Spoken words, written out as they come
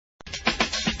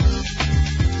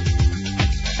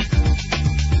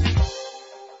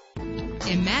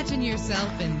Imagine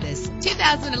yourself in this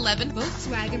 2011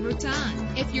 Volkswagen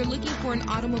Routan. If you're looking for an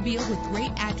automobile with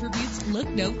great attributes, look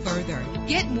no further.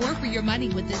 Get more for your money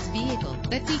with this vehicle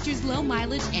that features low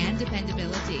mileage and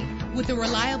dependability. With a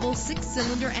reliable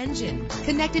 6-cylinder engine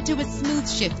connected to a smooth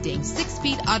shifting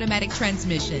 6-speed automatic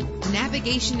transmission.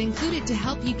 Navigation included to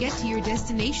help you get to your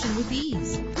destination with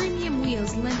ease. Premium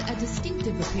wheels lend a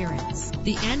distinctive appearance.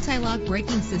 The anti-lock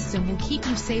braking system will keep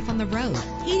you safe on the road.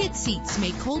 Heated seats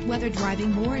make cold weather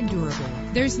driving more endurable.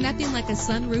 There's nothing like a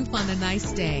sunroof on a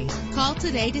nice day. Call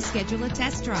today to schedule a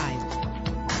test drive.